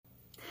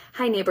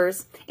Hi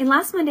neighbors. In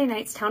last Monday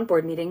night's town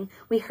board meeting,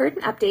 we heard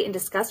an update and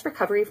discussed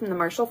recovery from the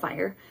Marshall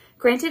Fire,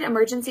 granted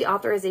emergency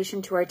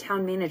authorization to our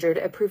town manager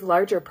to approve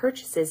larger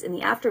purchases in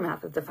the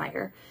aftermath of the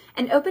fire,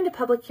 and opened a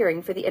public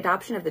hearing for the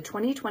adoption of the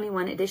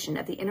 2021 edition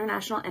of the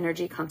International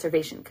Energy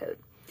Conservation Code.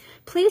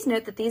 Please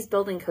note that these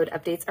building code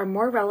updates are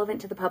more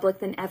relevant to the public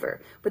than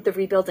ever with the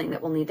rebuilding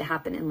that will need to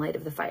happen in light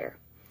of the fire.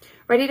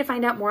 Ready to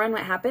find out more on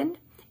what happened?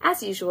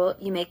 As usual,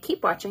 you may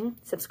keep watching,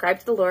 subscribe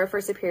to the Laura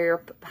for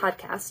Superior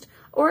podcast,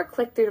 or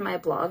click through to my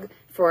blog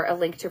for a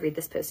link to read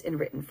this post in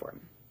written form.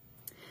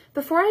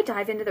 Before I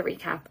dive into the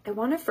recap, I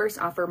want to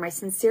first offer my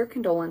sincere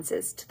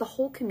condolences to the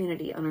whole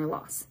community on our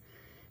loss.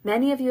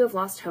 Many of you have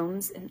lost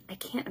homes, and I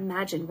can't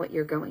imagine what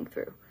you're going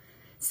through.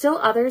 Still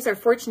others are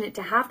fortunate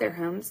to have their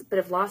homes, but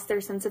have lost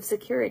their sense of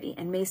security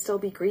and may still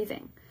be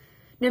grieving.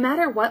 No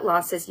matter what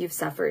losses you've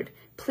suffered,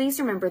 please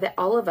remember that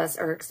all of us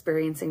are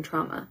experiencing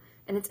trauma,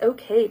 and it's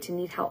okay to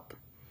need help.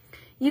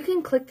 You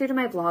can click through to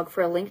my blog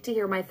for a link to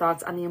hear my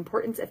thoughts on the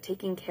importance of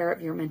taking care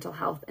of your mental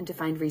health and to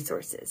find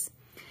resources.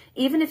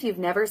 Even if you've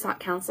never sought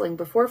counseling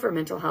before for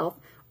mental health,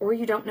 or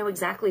you don't know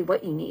exactly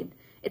what you need,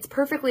 it's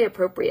perfectly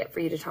appropriate for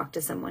you to talk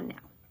to someone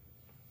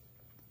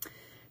now.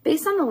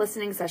 Based on the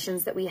listening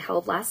sessions that we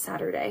held last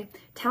Saturday,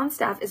 town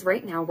staff is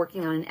right now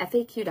working on an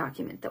FAQ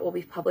document that will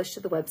be published to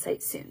the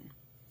website soon.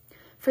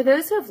 For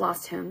those who have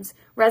lost homes,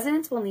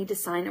 residents will need to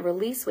sign a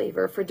release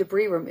waiver for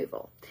debris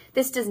removal.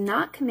 This does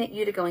not commit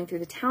you to going through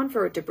the town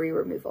for debris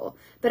removal,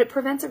 but it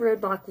prevents a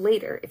roadblock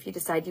later if you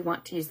decide you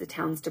want to use the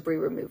town's debris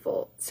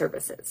removal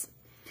services.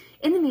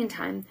 In the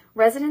meantime,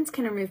 residents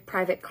can remove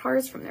private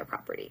cars from their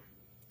property.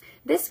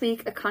 This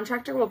week, a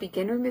contractor will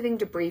begin removing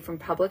debris from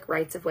public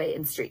rights-of-way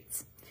and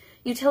streets.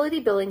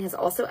 Utility billing has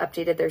also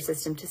updated their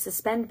system to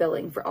suspend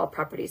billing for all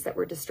properties that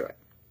were destroyed.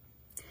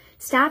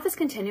 Staff is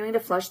continuing to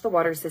flush the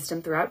water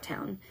system throughout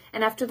town,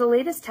 and after the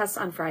latest tests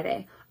on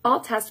Friday, all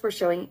tests were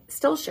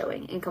still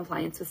showing in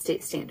compliance with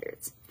state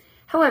standards.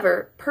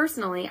 However,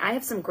 personally, I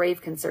have some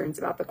grave concerns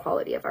about the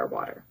quality of our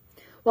water.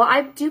 While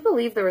I do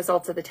believe the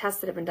results of the tests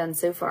that have been done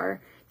so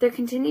far, there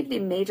continue to be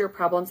major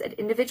problems at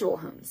individual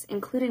homes,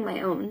 including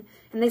my own,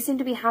 and they seem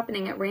to be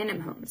happening at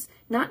random homes,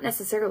 not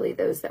necessarily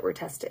those that were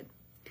tested.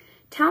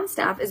 Town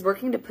staff is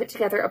working to put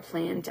together a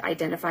plan to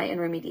identify and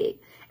remediate,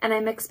 and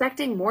I'm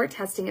expecting more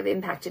testing of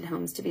impacted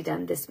homes to be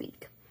done this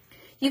week.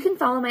 You can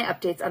follow my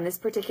updates on this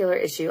particular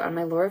issue on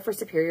my Laura for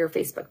Superior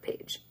Facebook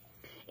page.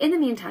 In the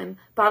meantime,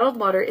 bottled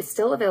water is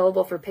still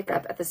available for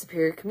pickup at the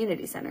Superior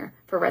Community Center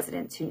for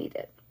residents who need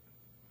it.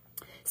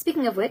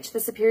 Speaking of which, the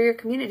Superior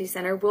Community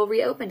Center will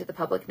reopen to the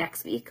public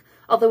next week,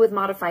 although with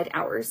modified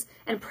hours,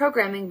 and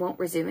programming won't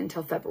resume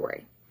until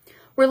February.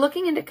 We're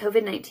looking into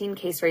COVID-19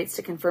 case rates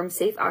to confirm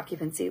safe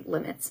occupancy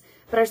limits,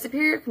 but our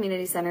Superior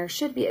Community Center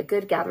should be a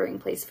good gathering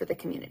place for the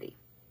community.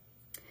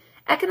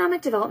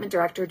 Economic Development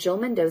Director Jill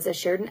Mendoza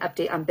shared an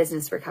update on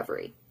business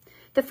recovery.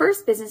 The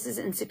first businesses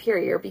in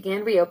Superior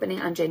began reopening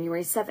on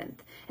January 7th,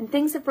 and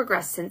things have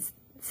progressed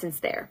since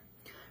there.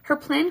 Her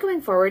plan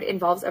going forward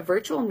involves a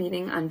virtual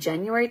meeting on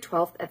January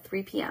 12th at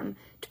 3 p.m.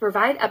 to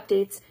provide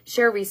updates,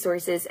 share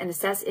resources, and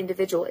assess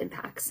individual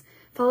impacts,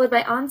 followed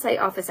by on-site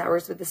office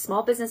hours with the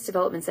Small Business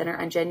Development Center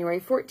on January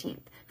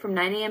 14th from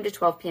 9 a.m. to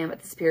 12 p.m. at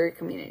the Superior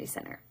Community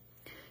Center.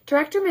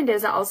 Director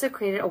Mendoza also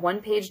created a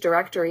one-page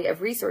directory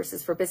of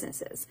resources for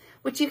businesses,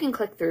 which you can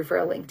click through for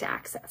a link to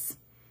access.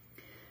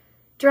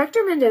 Director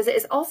Mendoza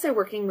is also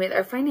working with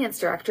our Finance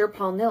Director,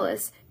 Paul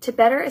Nillis, to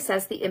better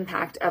assess the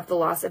impact of the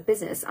loss of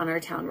business on our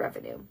town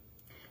revenue.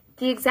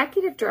 The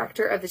Executive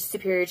Director of the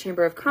Superior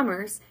Chamber of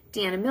Commerce,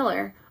 Deanna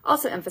Miller,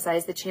 also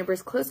emphasized the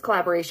Chamber's close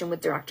collaboration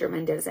with Director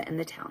Mendoza and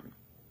the town.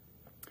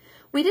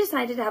 We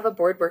decided to have a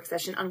board work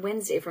session on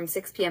Wednesday from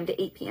 6 p.m.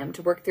 to 8 p.m.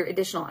 to work through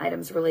additional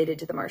items related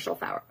to the Marshall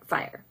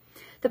Fire.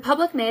 The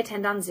public may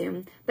attend on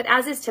Zoom, but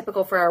as is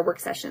typical for our work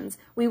sessions,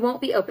 we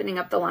won't be opening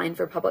up the line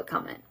for public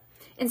comment.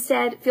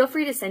 Instead, feel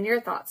free to send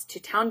your thoughts to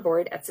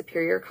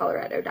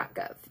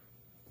townboard@superiorcolorado.gov.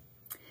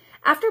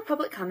 After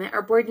public comment,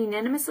 our board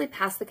unanimously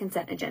passed the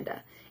consent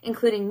agenda,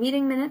 including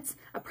meeting minutes,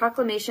 a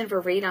proclamation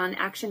for Radon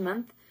Action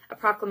Month, a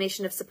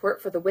proclamation of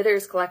support for the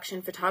Withers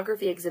Collection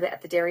photography exhibit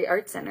at the Dairy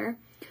Arts Center,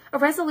 a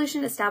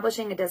resolution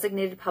establishing a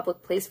designated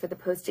public place for the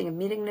posting of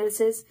meeting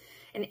notices,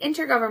 an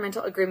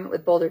intergovernmental agreement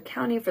with Boulder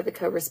County for the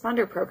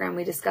co-responder program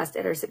we discussed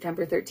at our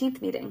September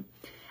 13th meeting,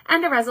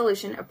 and a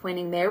resolution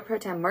appointing Mayor Pro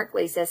Tem Mark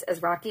Lasis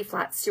as Rocky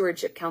Flats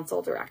Stewardship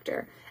Council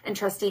Director and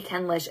Trustee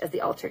Ken Lish as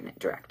the alternate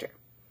director.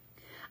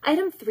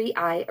 Item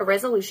 3I, a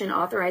resolution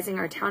authorizing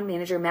our town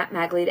manager Matt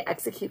Magley to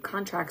execute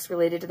contracts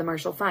related to the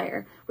Marshall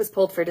Fire, was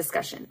pulled for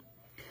discussion.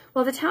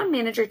 While the town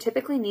manager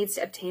typically needs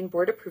to obtain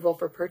board approval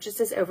for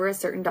purchases over a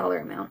certain dollar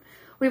amount,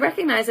 we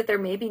recognize that there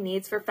may be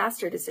needs for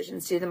faster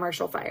decisions due to the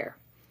Marshall Fire.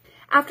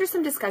 After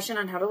some discussion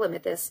on how to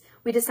limit this,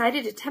 we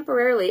decided to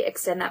temporarily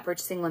extend that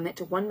purchasing limit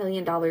to $1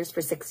 million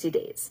for 60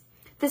 days.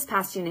 This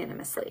passed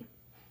unanimously.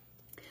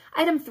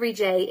 Item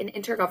 3J, an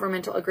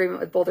intergovernmental agreement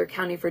with Boulder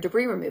County for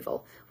debris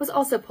removal, was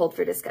also pulled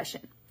for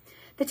discussion.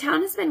 The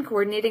town has been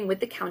coordinating with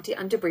the county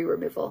on debris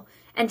removal,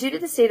 and due to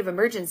the state of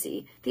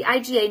emergency, the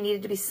IGA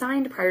needed to be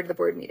signed prior to the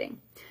board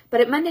meeting.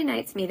 But at Monday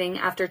night's meeting,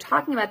 after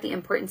talking about the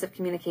importance of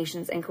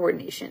communications and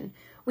coordination,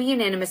 we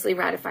unanimously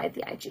ratified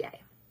the IGA.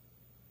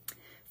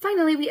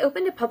 Finally, we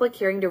opened a public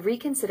hearing to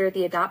reconsider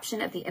the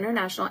adoption of the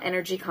International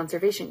Energy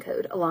Conservation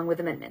Code, along with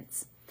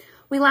amendments.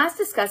 We last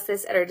discussed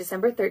this at our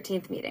December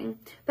 13th meeting,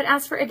 but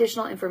asked for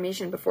additional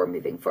information before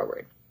moving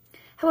forward.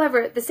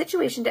 However, the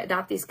situation to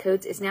adopt these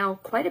codes is now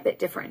quite a bit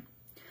different.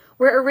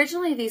 Where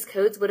originally these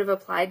codes would have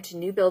applied to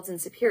new builds in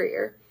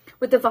Superior,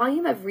 with the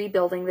volume of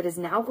rebuilding that is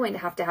now going to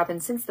happen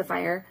since the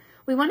fire,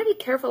 we want to be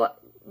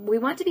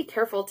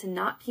careful to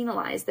not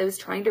penalize those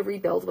trying to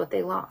rebuild what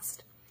they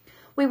lost.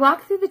 We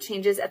walked through the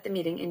changes at the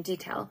meeting in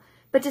detail,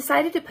 but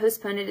decided to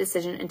postpone a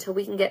decision until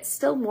we can get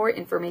still more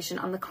information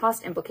on the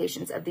cost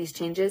implications of these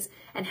changes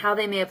and how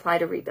they may apply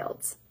to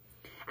rebuilds.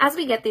 As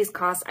we get these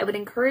costs, I would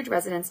encourage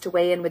residents to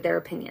weigh in with their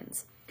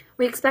opinions.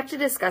 We expect to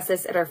discuss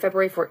this at our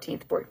February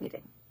 14th board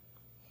meeting.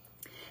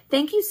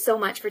 Thank you so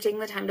much for taking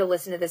the time to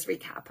listen to this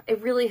recap. I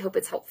really hope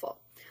it's helpful.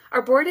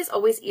 Our board is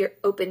always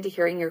open to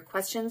hearing your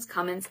questions,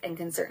 comments, and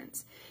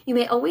concerns. You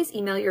may always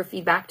email your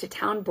feedback to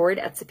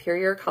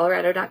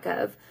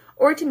townboard@superiorcolorado.gov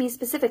or to me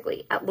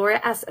specifically at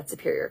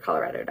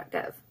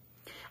laura.s@superiorcolorado.gov.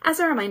 As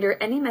a reminder,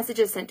 any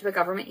messages sent to a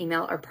government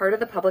email are part of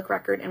the public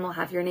record and will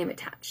have your name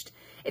attached.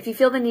 If you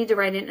feel the need to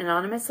write in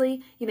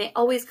anonymously, you may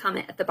always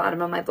comment at the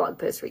bottom of my blog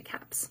post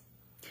recaps.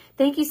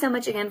 Thank you so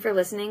much again for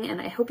listening,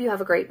 and I hope you have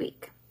a great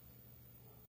week.